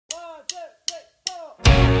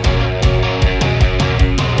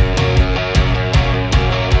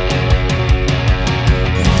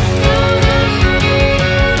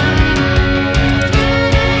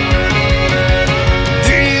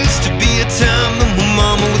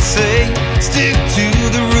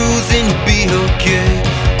okay.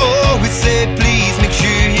 Always say please, make sure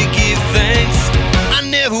you give thanks. I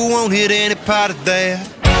never wanted any part of that.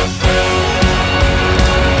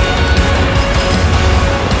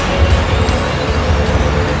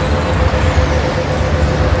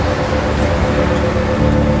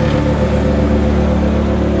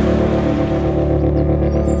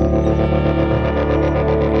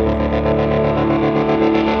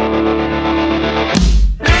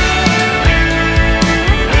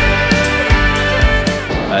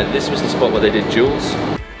 This was the spot where they did duels.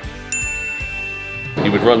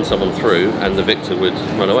 You would run someone through and the victor would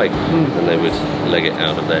run away and they would leg it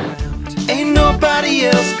out of there. Ain't nobody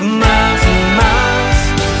else for miles and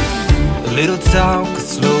miles. A little talk, a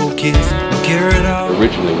slow kiss, no care at all.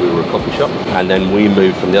 Originally we were a coffee shop and then we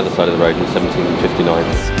moved from the other side of the road in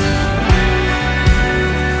 1759.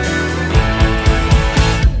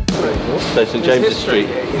 So St James's Street,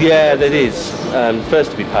 yeah, that is.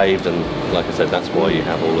 First to be paved, and like I said, that's why you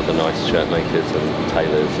have all of the nice shirt makers and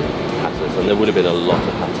tailors and hatters, and there would have been a lot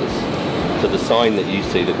of hatters. So the sign that you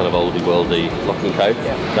see, the kind of oldie worldy Lock and Co,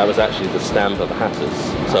 that was actually the stamp of the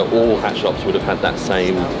hatters. So all hat shops would have had that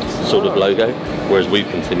same sort of logo, whereas we've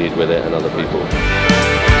continued with it and other people.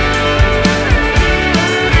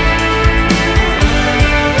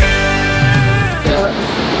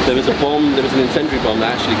 There was a bomb, there was an incendiary bomb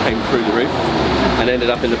that actually came through the roof and ended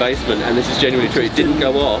up in the basement, and this is genuinely true. It didn't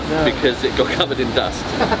go off because it got covered in dust.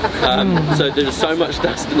 So there was so much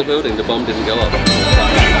dust in the building, the bomb didn't go off.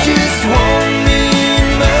 Just won't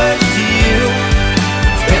mean much to you.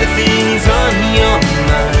 It's better things on your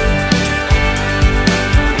mind.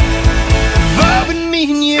 Involving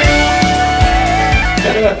me and you.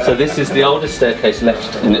 So this is the oldest staircase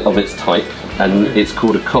left of its type, and it's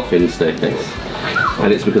called a coffin staircase.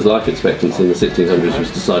 And it's because life expectancy in the 1600s was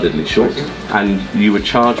decidedly short, and you were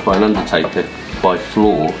charged by an undertaker by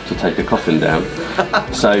floor to take a coffin down.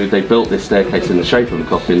 So they built this staircase in the shape of a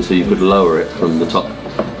coffin so you could lower it from the top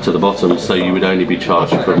to the bottom, so you would only be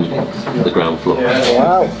charged from the ground floor.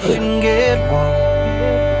 Wow.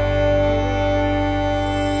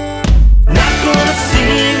 Not gonna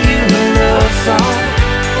sing you a love song.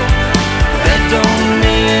 That don't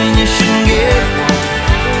mean you shouldn't get one.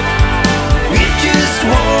 Just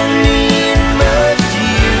won't mean much to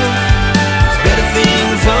you. It's better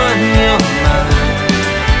things on your mind.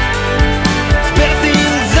 It's better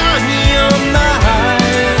things on your mind.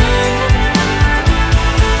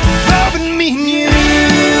 Involving me and you.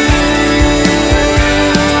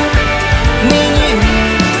 Me and you.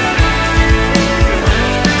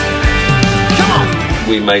 Come on.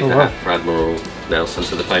 We made the hat for Admiral Nelson,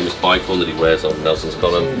 so the famous bicorn that he wears on Nelson's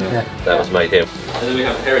column, that was made here. And then we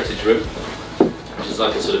have a heritage room, which is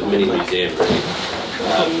like a sort of mini museum really,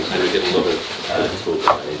 and we did a lot of tour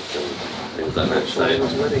guides and things like that. So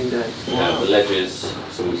we have the ledges,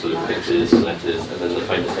 some sort of pictures and letters, and then the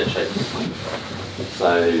famous head shapes.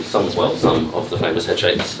 So some of the famous head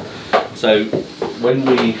shapes. So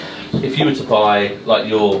if you were to buy, like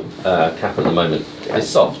your cap at the moment, it's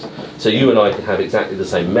soft. So you and I can have exactly the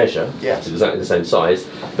same measure, it's exactly the same size,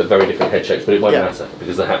 but very different head shapes, but it won't matter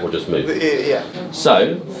because the hat will just move.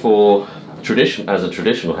 So for as a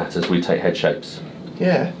traditional hatters, we take head shapes.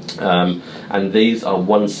 And these are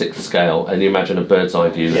 1/6 scale, and you imagine a bird's eye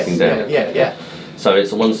view looking down. So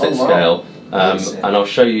it's a 1/6 scale, and I'll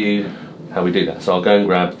show you how we do that. So I'll go and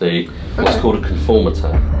grab what's called a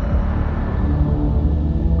conformator.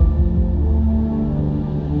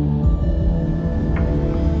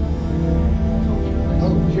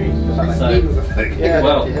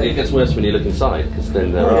 Well, it gets worse when you look inside, because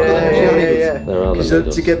then there are the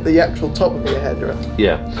needles. To get the actual top of your head, right?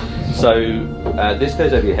 Yeah. So this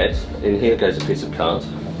goes over your head. In here goes a piece of card.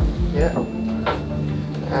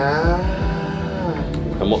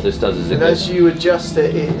 And what this does is as you adjust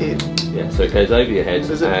it, yeah. So it goes over your head.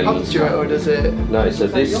 Does it puncture it, or does it? No. So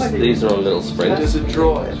these are on little springs. Does it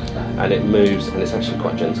draw it? And it moves, and it's actually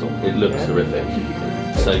quite gentle. It looks horrific.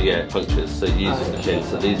 So yeah, it punctures. So it uses the pins.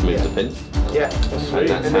 So these move to pins. And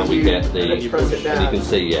that's how we get the. And you can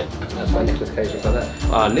see, That's why Nicolas Cage is like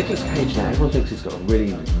that. Nicolas Cage now. Everyone thinks he's got a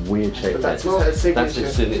really weird shape. But that's his signature. That's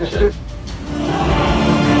his signature.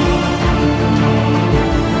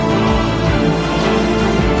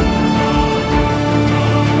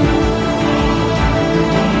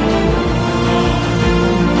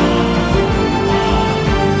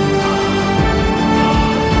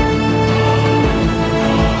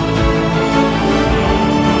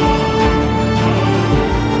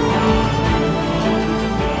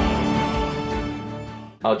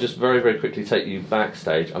 just very quickly take you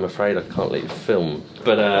backstage. I'm afraid I can't let you film,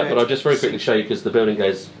 but I'll just very quickly show you, because the building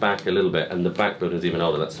goes back a little bit, and the back building's even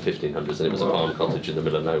older. That's the 1500s, and it was a farm cottage in the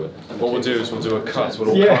middle of nowhere. What we'll do is we'll do a cut. We'll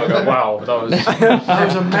all kind of go, wow, that was That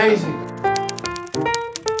was amazing.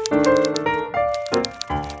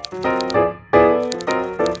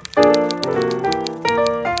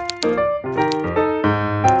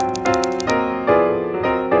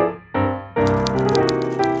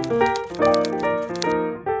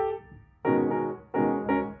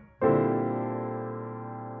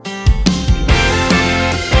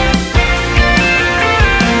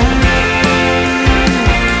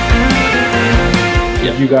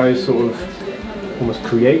 Do you guys sort of almost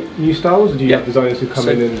create new styles, or do you have designers who come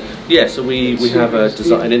in and... Yeah, so we have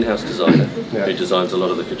an in-house designer who designs a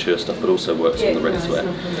lot of the couture stuff, but also works on the ready-to-wear.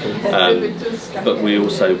 But we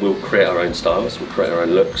also will create our own styles, we'll create our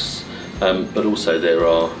own looks, but also there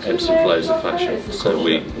are ebbs and flows of fashion. So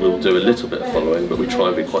we'll do a little bit of following, but we try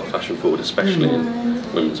and be quite fashion forward, especially in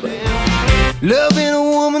women's wear. Loving a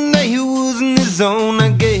woman that he wasn't his own, I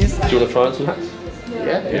guess. Do you want to try on some hats?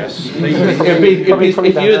 Yeah. Yes. If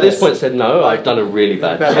you at this point said no, I've done a really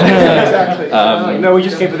bad job. Exactly. No, we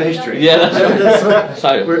just came for the history. Yeah, that's right.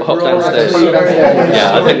 So, hop downstairs.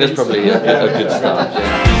 Yeah, I think that's probably a good start. Yeah.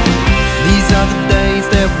 These are the days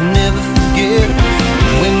that we'll never forget.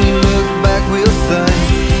 When we look back, we'll say,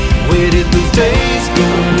 where did those days go?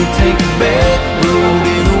 We take a back road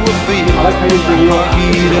into a field. I like how you bring your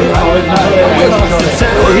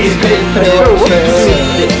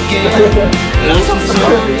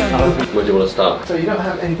Where do you want to start? So you don't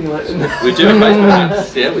have anything like this? We do in baseball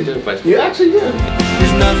hats. Yeah, we do in baseball. You actually do?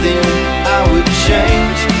 There's nothing I would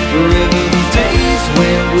change. Forever those days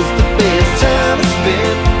when was the best time to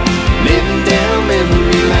spend living down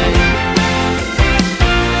memory lane.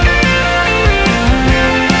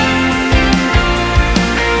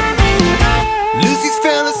 Lucy's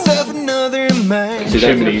found herself another in May. See,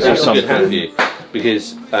 that's a good hat for you,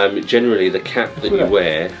 because generally the cap that you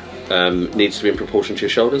wear needs to be in proportion to your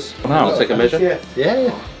shoulders. Wow. Let's take a measure. Yeah.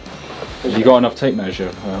 You got enough tape measure?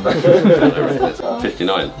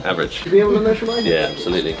 59 average. You be able to measure mine? Yeah,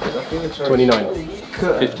 absolutely. 29.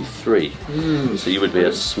 53. So you would be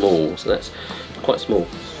a small. So that's quite small.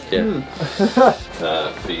 Yeah.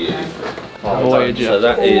 For you. So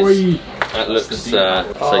that looks.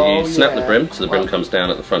 So you snap the brim, so the brim comes down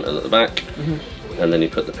at the front and at the back, and then you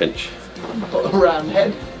put the pinch. Round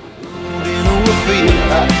head.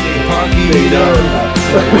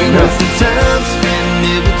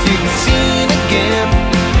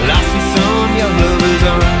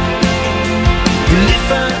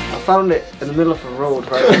 I found it in the middle of a road,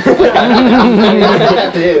 right?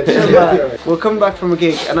 We're coming back from a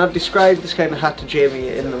gig, and I described this kind of hat to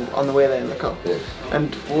Jamie on the way there in the car.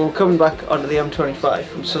 And we're coming back onto the M25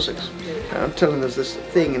 from Sussex. And I'm telling there's this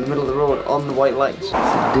thing in the middle of the road on the white lights.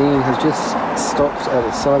 Dean has just stopped at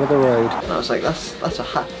the side of the road And I was like, that's a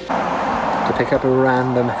hat. to pick up a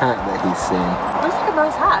random hat that he's seen. Looks like a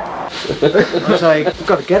nice hat. I was like, I've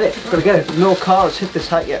got to get it, No car has hit this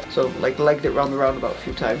hat yet. So like legged it round the roundabout a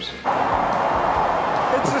few times.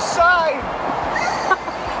 It's a sign!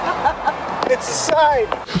 It's a sign!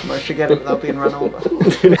 I should get it without being run over.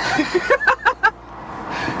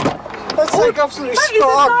 That's like absolutely spot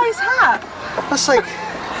on. That is a nice hat. That's like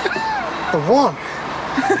the one.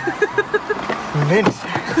 Mint.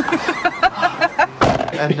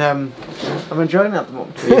 And I'm enjoying it at the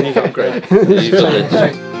moment. You've upgraded. You've got it.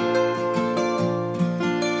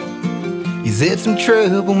 He's had some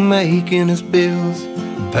trouble making his bills,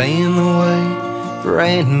 paying the way for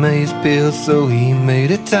Aunt May's pills, so he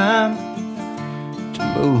made it time to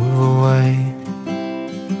move away.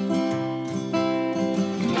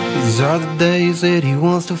 These are the days that he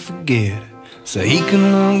wants to forget, so he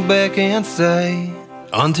can look back and say,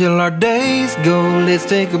 until our days go, let's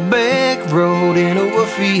take a back road into a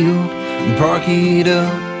field and park it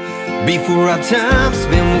up. Before our time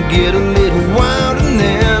spent, we'll get a little wild, and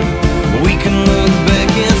then we can look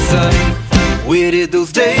back and say, where did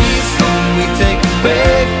those days go? We take a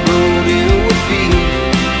back road into a field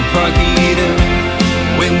and park it up.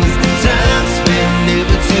 When was the time spent,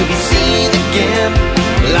 never to be seen again?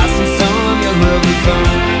 Lost in some young lovers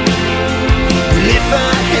on. But if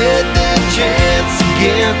I had the chance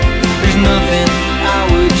again, there's nothing